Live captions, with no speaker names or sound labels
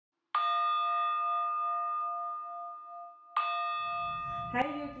Hi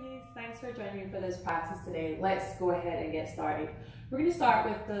yogis, thanks for joining me for this practice today. Let's go ahead and get started. We're going to start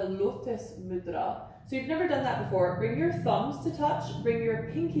with the Lotus Mudra. So you've never done that before. Bring your thumbs to touch, bring your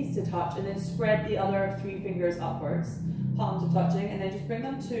pinkies to touch, and then spread the other 3 fingers upwards. Palms are touching, and then just bring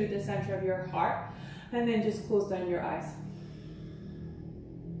them to the center of your heart, and then just close down your eyes.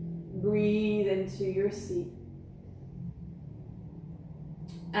 Breathe into your seat.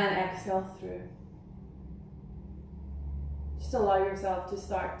 And exhale through. Just allow yourself to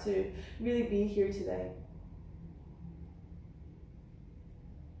start to really be here today.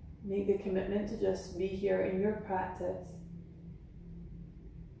 Make the commitment to just be here in your practice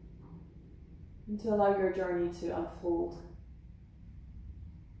and to allow your journey to unfold.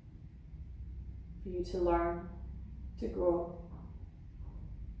 For you to learn, to grow.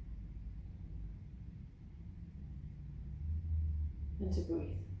 And to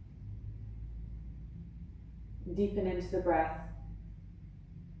breathe. Deepen into the breath.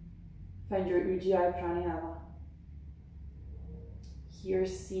 Find your Ujjayi pranayama. Hear,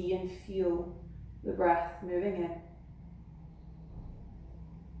 see, and feel the breath moving in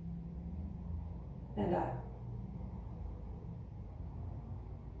and out.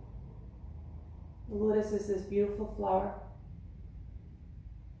 The lotus is this beautiful flower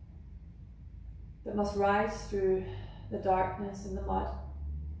that must rise through the darkness and the mud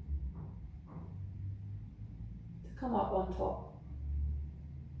to come up on top,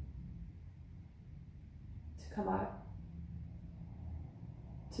 to come out,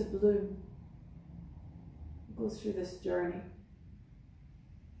 to bloom. It goes through this journey.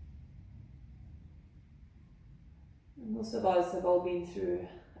 And most of us have all been through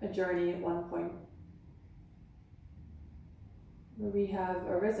a journey at one point where we have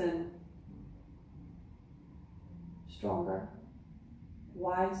arisen stronger,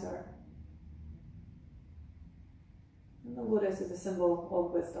 wiser. And the lotus is a symbol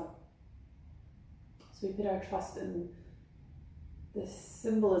of wisdom. So we put our trust in the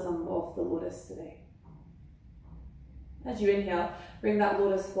symbolism of the lotus today. As you inhale, bring that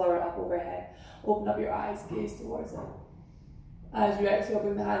lotus flower up overhead. Open up your eyes, gaze towards it. As you exhale,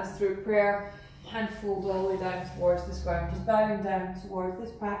 bring the hands through prayer and fold all the way down towards this ground. Just bowing down towards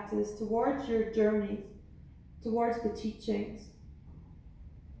this practice, towards your journey, towards the teachings.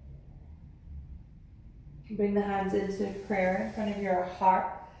 Bring the hands into prayer in front of your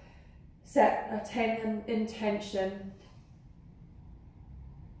heart. Set a intention.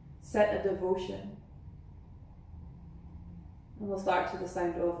 Set a devotion. And we'll start to the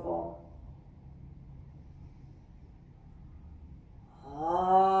sound of Om.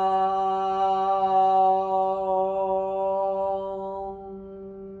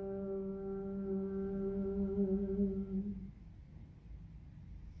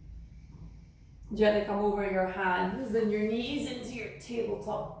 Gently come over your hands and your knees into your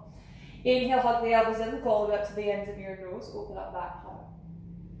tabletop. Inhale, hug the elbows in, all the way up to the ends of your nose, open up that heart.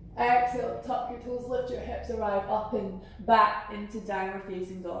 Exhale, tuck your toes, lift your hips, arrive up and back into downward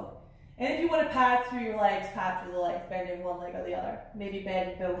facing dog. And if you want to pad through your legs, pad through the legs, bending one leg or the other. Maybe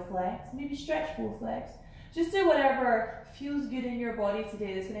bend both legs, maybe stretch both legs. Just do whatever feels good in your body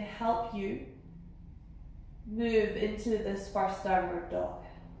today that's going to help you move into this first downward dog.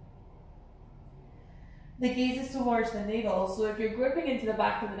 The gaze is towards the navel, so if you're gripping into the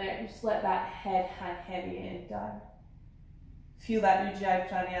back of the neck, just let that head hang heavy and down. Feel that Ujjayi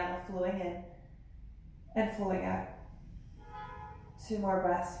pranayama flowing in and flowing out. 2 more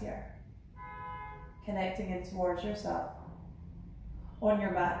breaths here. Connecting in towards yourself on your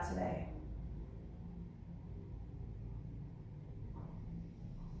mat today.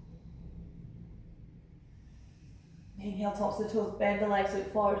 Inhale, tops of the toes, bend the legs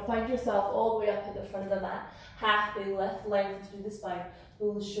out forward. Find yourself all the way up at the front of the mat. Halfway lift, lengthen through the spine.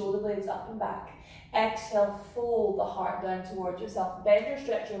 Pull the shoulder blades up and back. Exhale, fold the heart down towards yourself. Bend or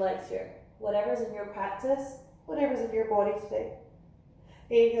stretch your legs here. Whatever's in your practice, whatever's in your body today.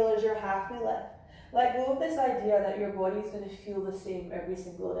 Inhale as your halfway lift. Let go of this idea that your body is going to feel the same every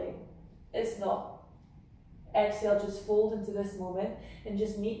single day. It's not. Exhale, just fold into this moment and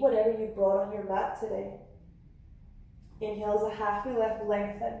just meet whatever you brought on your mat today. Inhale as a halfway lift,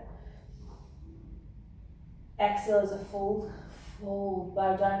 lengthen. Exhale as a fold, fold,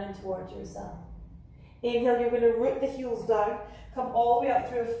 bow down and towards yourself. Inhale, you're going to root the heels down, come all the way up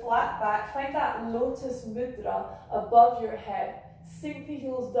through a flat back. Find that Lotus Mudra above your head. Sink the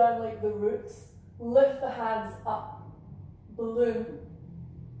heels down like the roots. Lift the hands up. Bloom.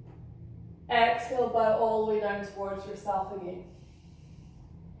 Exhale, bow all the way down towards yourself again.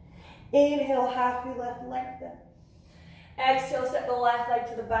 Inhale, halfway lift, lengthen. Exhale, step the left leg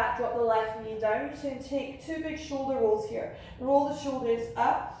to the back, drop the left knee down. You're just going to take 2 big shoulder rolls here. Roll the shoulders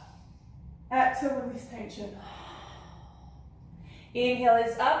up. Exhale, release tension. Inhale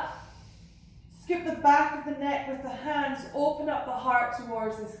is up. Scoop the back of the neck with the hands. Open up the heart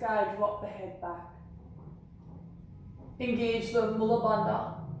towards the sky. Drop the head back. Engage the Mula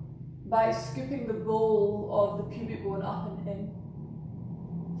Bandha by scooping the bowl of the pubic bone up and in.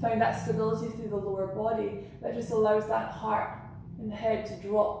 Find that stability through the lower body that just allows that heart and head to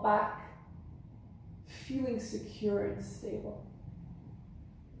drop back, feeling secure and stable.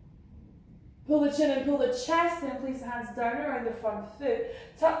 Pull the chin and pull the chest in, place the hands down around the front foot,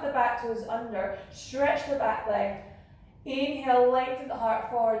 tuck the back toes under, stretch the back leg. Inhale, lengthen the heart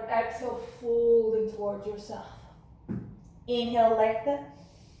forward, exhale, folding towards yourself. Inhale, lengthen.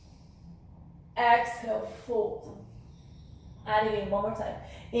 Exhale, fold. And again, one more time.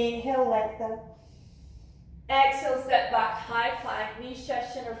 Inhale, lengthen. Exhale, step back, high plank, knees,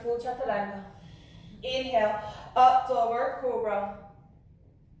 chest, chin, or full chaturanga. Inhale, up dog or cobra.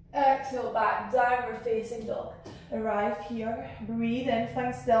 Exhale, back, downward facing dog. Arrive here, breathe in,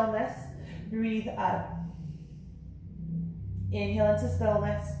 find stillness. Breathe out. Inhale into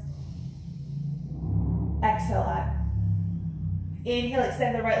stillness. Exhale out. Inhale,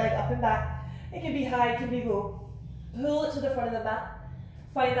 extend the right leg up and back. It can be high, it can be low. Pull it to the front of the mat.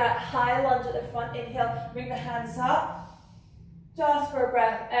 Find that high lunge at the front. Inhale, bring the hands up. Just for a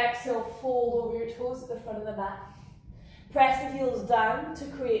breath. Exhale, fold over your toes at the front of the mat. Press the heels down to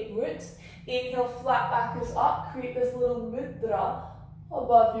create roots. Inhale, flat back is up. Create this little mudra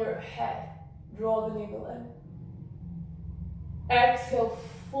above your head. Draw the navel in. Exhale,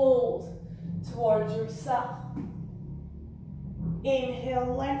 fold towards yourself.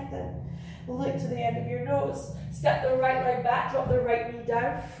 Inhale, lengthen. Look to the end of your nose. Step the right leg back, drop the right knee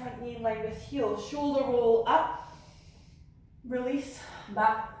down, front knee in line with heel. Shoulder roll up. Release,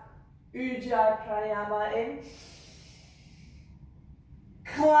 back. Ujjayi pranayama in.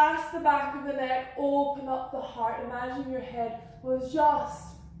 Clasp the back of the neck, open up the heart. Imagine your head was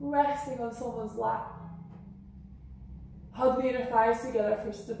just resting on someone's lap. Hug the inner thighs together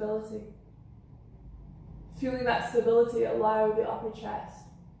for stability. Feeling that stability, allow the upper chest,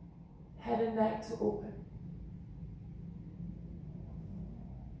 head and neck to open.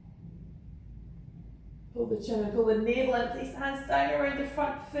 Pull the chin and pull the navel in. Place the hands down around the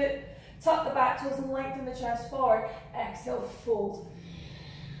front foot. Tuck the back toes and lengthen the chest forward. Exhale, fold.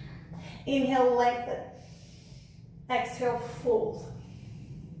 Inhale, lengthen. Exhale, fold.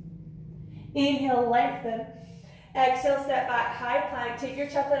 Inhale, lengthen. Exhale, step back, high plank. Take your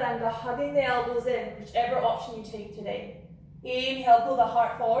chaturanga, hugging the elbows in, whichever option you take today. Inhale, pull the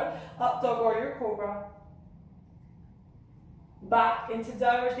heart forward, up dog or your cobra. Back into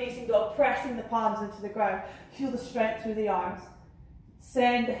downward facing dog, pressing the palms into the ground. Feel the strength through the arms.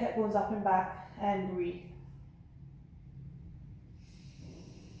 Send the hip bones up and back and breathe.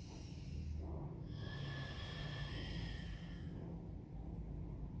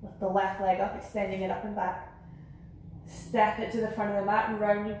 Lift the left leg up, extending it up and back. Step it to the front of the mat and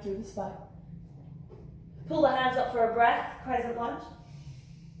rounding through the spine. Pull the hands up for a breath, crescent lunge.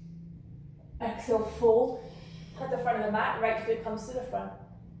 Exhale, fold. At the front of the mat, right foot comes to the front.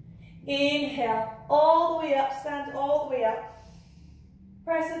 Inhale, all the way up, stand all the way up.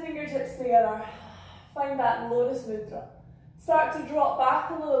 Press the fingertips together. Find that Lotus Mudra. Start to drop back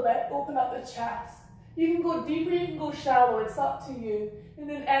a little bit, open up the chest. You can go deeper, you can go shallow, it's up to you. And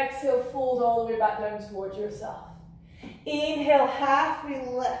then exhale, fold all the way back down towards yourself. Inhale, halfway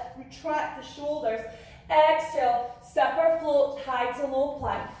lift, retract the shoulders. Exhale, step or float, high to low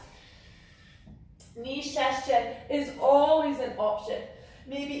plank. Knee, chest, chin is always an option.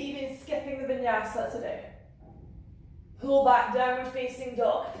 Maybe even skipping the Vinyasa today. Pull back, downward facing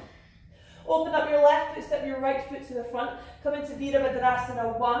dog. Open up your left foot, step your right foot to the front. Come into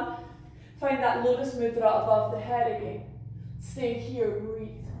Virabhadrasana 1. Find that Lotus Mudra above the head again. Stay here,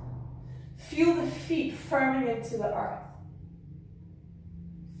 breathe. Feel the feet firming into the earth.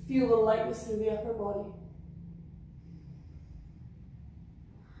 Feel the lightness through the upper body.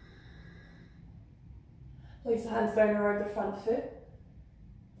 Place the hands down around the front foot.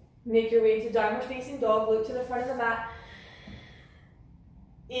 Make your way into downward facing dog. Look to the front of the mat.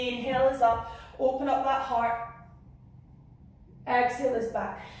 Inhale is up. Open up that heart. Exhale is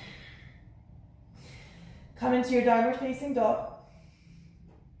back. Come into your downward facing dog.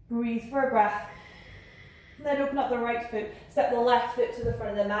 Breathe for a breath. Then open up the right foot. Step the left foot to the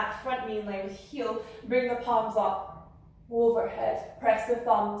front of the mat. Front knee in line with heel. Bring the palms up. Overhead. Press the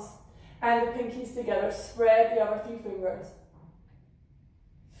thumbs and the pinkies together. Spread the other 3 fingers.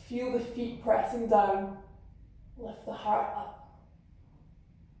 Feel the feet pressing down Lift the heart up.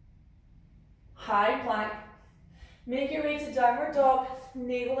 High plank. Make your way to downward dog.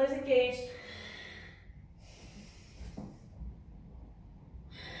 Navel is engaged.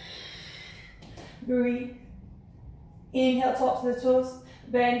 Breathe. Inhale, tops of the toes.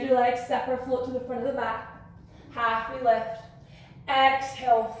 Bend your legs, step or float to the front of the mat. Halfway lift.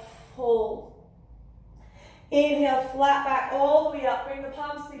 Exhale, fold. Inhale, flat back all the way up. Bring the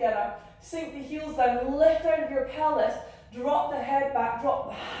palms together. Sink the heels down. Lift out of your pelvis. Drop the head back. Drop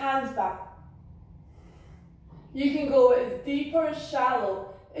the hands back. You can go as deep or as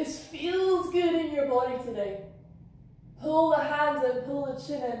shallow. It feels good in your body today. Pull the hands in, pull the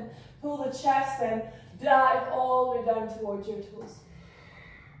chin in, pull the chest in. Dive all the way down towards your toes.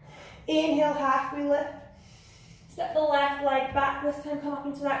 Inhale, halfway lift. Step the left leg back. This time come up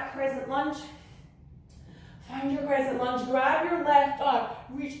into that crescent lunge. Find your crescent lunge. Grab your left arm.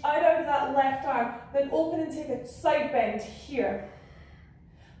 Reach out of that left arm. Then open and take a side bend here.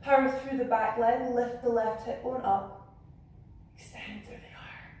 Power through the back leg. Lift the left hip bone up. Extend through the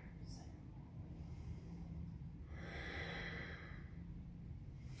arms.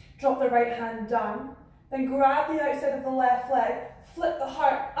 Drop the right hand down. Then grab the outside of the left leg. Flip the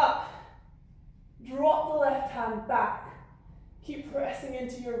heart up. Drop the left hand back. Keep pressing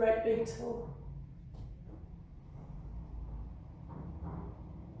into your right big toe.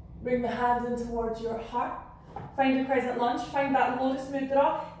 Bring the hands in towards your heart. Find your crescent lunge. Find that Lotus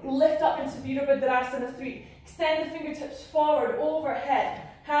Mudra. Lift up into Virabhadrasana 3. Extend the fingertips forward, overhead.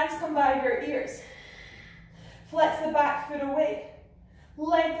 Hands come by your ears. Flex the back foot away.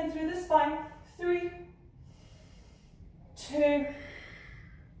 Lengthen through the spine. 3, 2,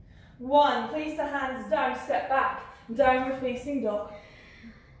 1. Place the hands down, step back. Downward facing dog.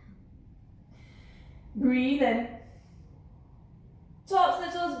 Breathe in. Tops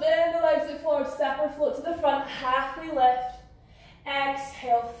of the toes, bend the legs out forward, step or float to the front, halfway lift.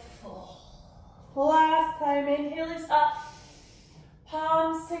 Exhale, fold. Last time, inhale is up.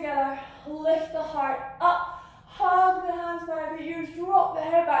 Palms together, lift the heart up. Hug the hands behind the ears, drop the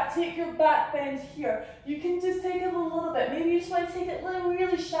head back, take your back bend here. You can just take it a little bit. Maybe you just want to take it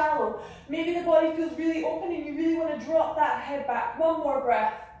really shallow. Maybe the body feels really open and you really want to drop that head back. One more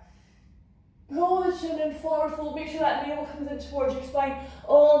breath. Pull the chin in, forward fold. Make sure that navel comes in towards your spine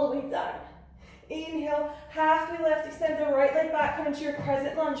all the way down. Inhale, halfway lift, extend the right leg back, come into your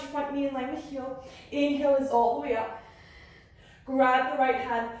crescent lunge, front knee in line with heel. Inhale is all the way up. Grab the right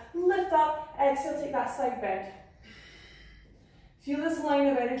hand, lift up, exhale, take that side bend. Feel this line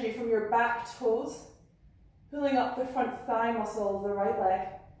of energy from your back toes, pulling up the front thigh muscle of the right leg,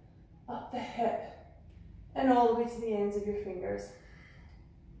 up the hip, and all the way to the ends of your fingers.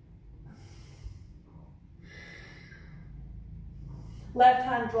 Left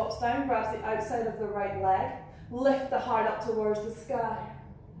hand drops down, grabs the outside of the right leg. Lift the heart up towards the sky.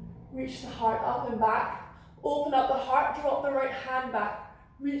 Reach the heart up and back. Open up the heart, drop the right hand back.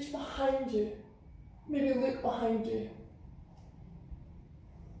 Reach behind you. Maybe look behind you.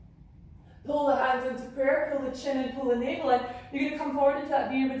 Pull the hands into prayer, pull the chin in, pull the navel in. You're going to come forward into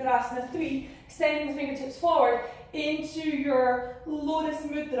that Virabhadrasana 3, extending the fingertips forward into your Lotus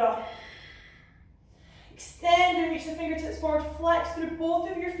Mudra. Extend and reach the fingertips forward, flex through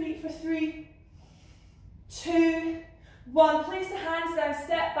both of your feet for 3, 2, 1. Place the hands down,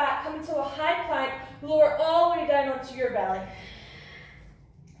 step back, come into a high plank, lower all the way down onto your belly.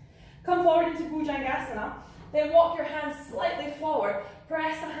 Come forward into Bhujangasana, then walk your hands slightly forward,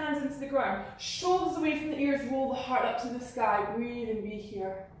 press the hands into the ground, shoulders away from the ears, roll the heart up to the sky, breathe and be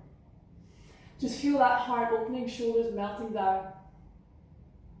here. Just feel that heart opening, shoulders melting down.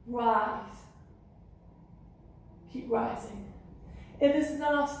 Rise. Keep rising. If this is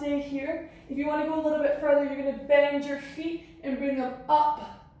enough, stay here. If you want to go a little bit further, you're going to bend your feet and bring them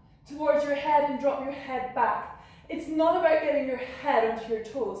up towards your head and drop your head back. It's not about getting your head onto your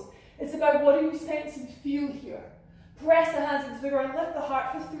toes. It's about what do you sense and feel here. Press the hands into the ground, lift the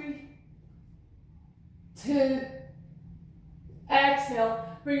heart for 3, 2, exhale.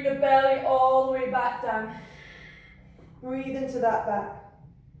 Bring the belly all the way back down. Breathe into that back.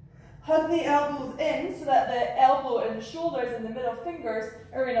 Hug the elbows in so that the elbow and the shoulders and the middle fingers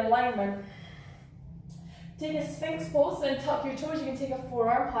are in alignment. Take a Sphinx pose and tuck your toes. You can take a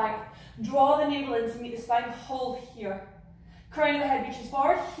forearm plank. Draw the navel in to meet the spine. Hold here. Crown of the head reaches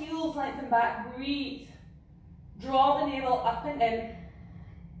forward. Heels lengthen back. Breathe. Draw the navel up and in.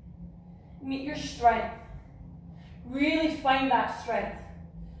 Meet your strength. Really find that strength.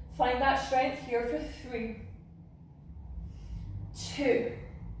 Find that strength here for 3, 2.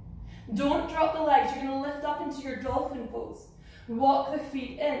 Don't drop the legs. You're going to lift up into your dolphin pose. Walk the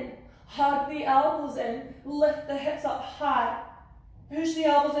feet in. Hug the elbows in, lift the hips up high. Push the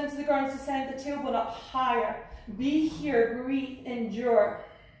elbows into the ground to send the tailbone up higher. Be here, breathe, endure.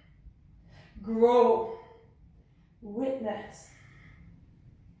 Grow. Witness.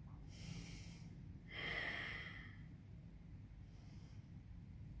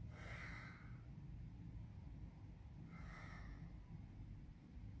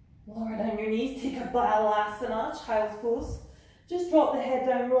 Lower down your knees, take a balasana, child's pose. Just drop the head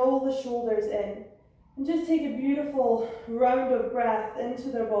down, roll the shoulders in. And just take a beautiful round of breath into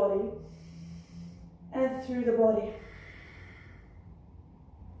the body and through the body.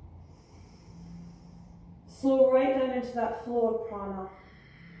 Slow right down into that flow of prana.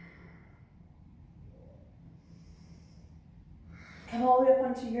 Come all the way up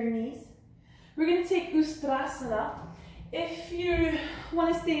onto your knees. We're going to take Ustrasana. If you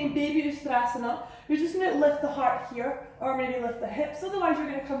want to stay in baby Ustrasana, you're just going to lift the heart here, or maybe lift the hips. Otherwise, you're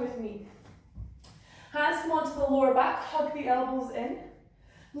going to come with me. Hands come onto the lower back, hug the elbows in.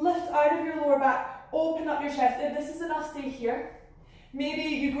 Lift out of your lower back, open up your chest. If this is enough, stay here. Maybe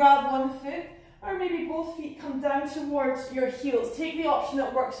you grab one foot, or maybe both feet come down towards your heels. Take the option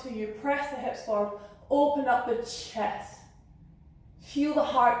that works for you. Press the hips forward, open up the chest. Feel the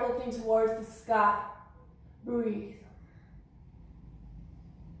heart opening towards the sky. Breathe.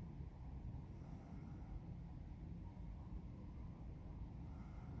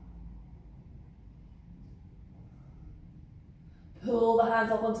 Pull the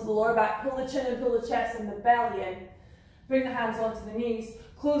hands up onto the lower back, pull the chin and pull the chest and the belly in. Bring the hands onto the knees,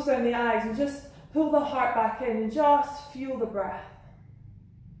 close down the eyes and just pull the heart back in and just feel the breath.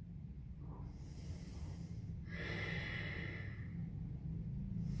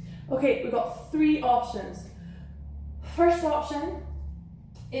 Okay, we've got three options. First option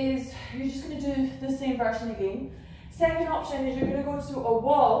is you're just going to do the same version again. Second option is you're going to go to a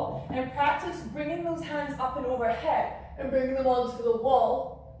wall and practice bringing those hands up and overhead and bringing them onto the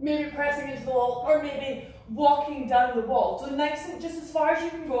wall, maybe pressing into the wall or maybe walking down the wall. So nice and just as far as you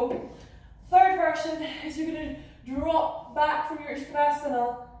can go. Third version is you're going to drop back from your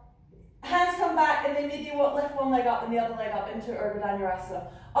Ustrasana, hands come back and then maybe lift one leg up and the other leg up into Urdhva Dhanurasana.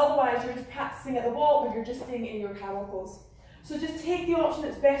 Otherwise you're just practicing at the wall or you're just staying in your camel pose. So just take the option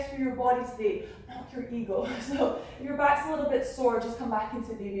that's best for your body today, not your ego. So if your back's a little bit sore, just come back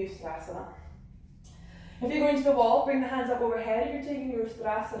into baby Ustrasana. If you're going to the wall, bring the hands up overhead. If you're taking your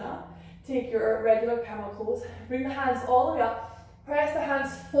Ustrasana, take your regular camel pose. Bring the hands all the way up. Press the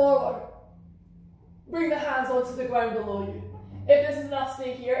hands forward. Bring the hands onto the ground below you. If this is enough,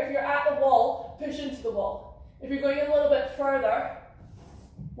 stay here. If you're at the wall, push into the wall. If you're going a little bit further,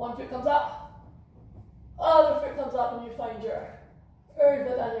 one foot comes up, other foot comes up, and you find your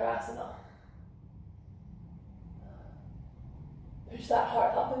Urdhva Dhanurasana. Push that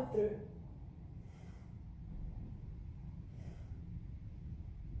heart up and through.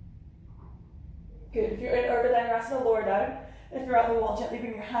 Good. If you're in Urdhva Dhanurasana, lower down. If you're at the wall, gently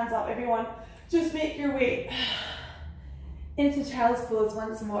bring your hands up. Everyone, just make your way into child's pose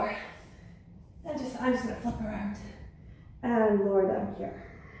once more. And I'm just going to flip around and lower down here.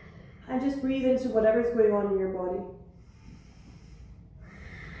 And just breathe into whatever's going on in your body.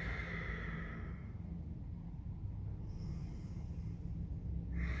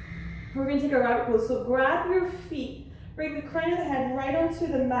 We're going to take a rabbit pose. So grab your feet, bring the crown of the head right onto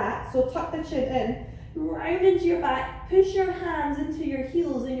the mat. So tuck the chin in, round into your back, push your hands into your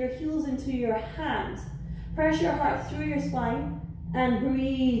heels and your heels into your hands. Press your heart through your spine and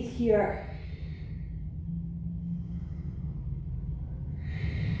breathe here.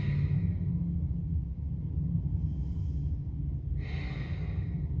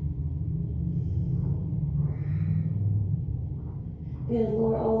 Good,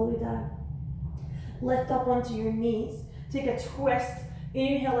 lower all the way down. Lift up onto your knees. Take a twist.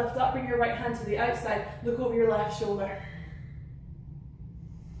 Inhale, lift up, bring your right hand to the outside. Look over your left shoulder.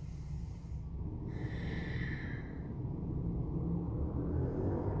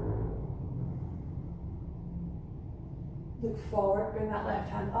 Look forward, bring that left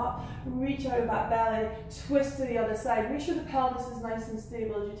hand up. Reach out of that belly, twist to the other side. Make sure the pelvis is nice and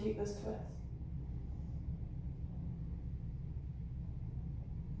stable as you take this twist.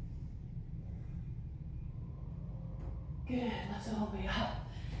 Good, lift all the way up.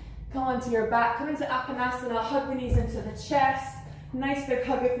 Come onto your back, come into Apanasana, hug the knees into the chest. Nice big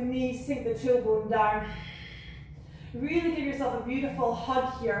hug at the knees, sink the tailbone down. Really give yourself a beautiful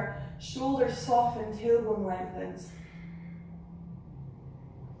hug here. Shoulders soften, tailbone lengthens.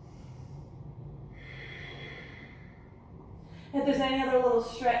 If there's any other little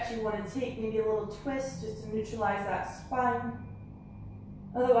stretch you want to take, maybe a little twist just to neutralize that spine.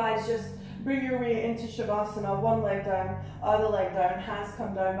 Otherwise, just bring your weight into Shavasana, one leg down, other leg down, hands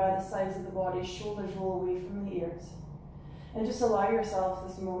come down by the sides of the body, shoulders roll away from the ears. And just allow yourself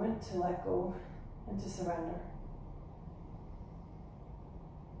this moment to let go and to surrender.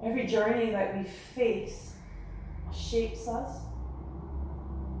 Every journey that we face shapes us,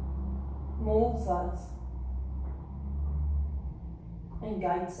 molds us, and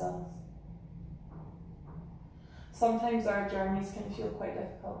guides us. Sometimes our journeys can feel quite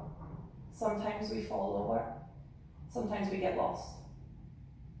difficult. Sometimes we fall over. Sometimes we get lost.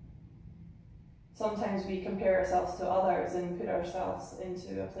 Sometimes we compare ourselves to others and put ourselves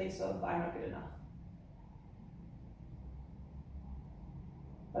into a place of, I'm not good enough.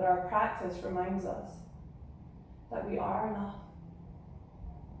 But our practice reminds us that we are enough,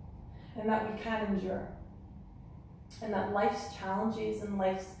 and that we can endure, and that life's challenges and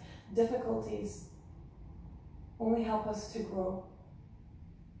life's difficulties only help us to grow.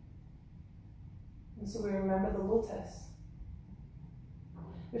 And so we remember the lotus,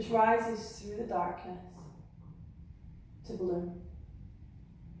 which rises through the darkness to bloom.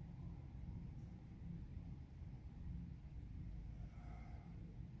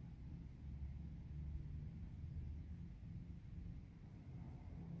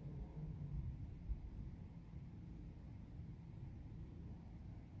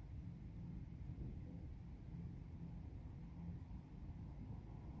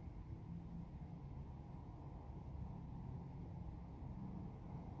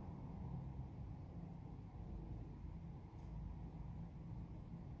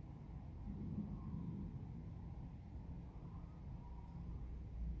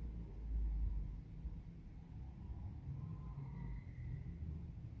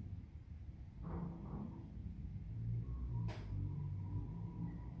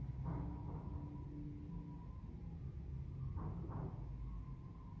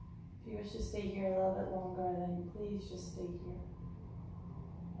 If you wish to stay here a little bit longer, then please just stay here.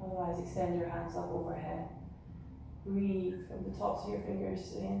 Otherwise, extend your hands up overhead. Breathe from the tops of your fingers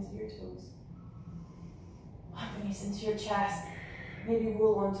to the ends of your toes. Release into your chest. Maybe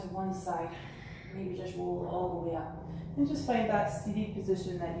roll onto one side. Maybe just roll all the way up. And just find that steady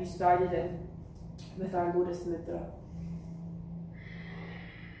position that you started in with our Lotus Mudra.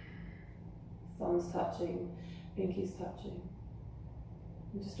 Thumbs touching, pinkies touching.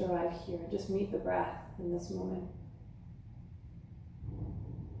 And just arrive here, just meet the breath in this moment.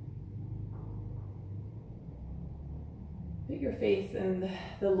 Put your faith in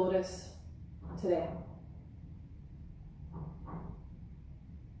the lotus today.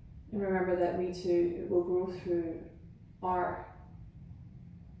 And remember that we too will grow through our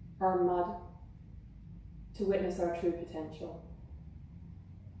mud to witness our true potential.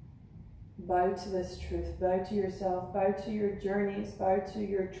 Bow to this truth, bow to yourself, bow to your journeys, bow to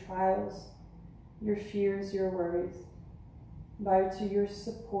your trials, your fears, your worries. Bow to your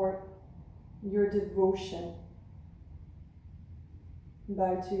support, your devotion.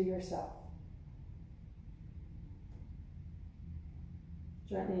 Bow to yourself.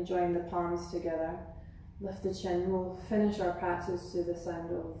 Gently join the palms together. Lift the chin. We'll finish our practice to the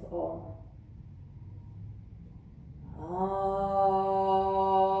sound of Om.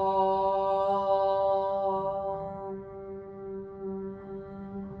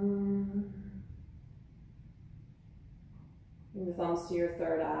 Bring the thumbs to your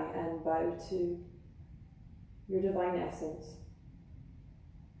third eye and bow to your divine essence.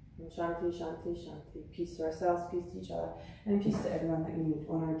 And Shanti, Shanti, Shanti. Peace to ourselves, peace to each other, and peace to everyone that we meet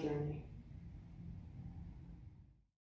on our journey.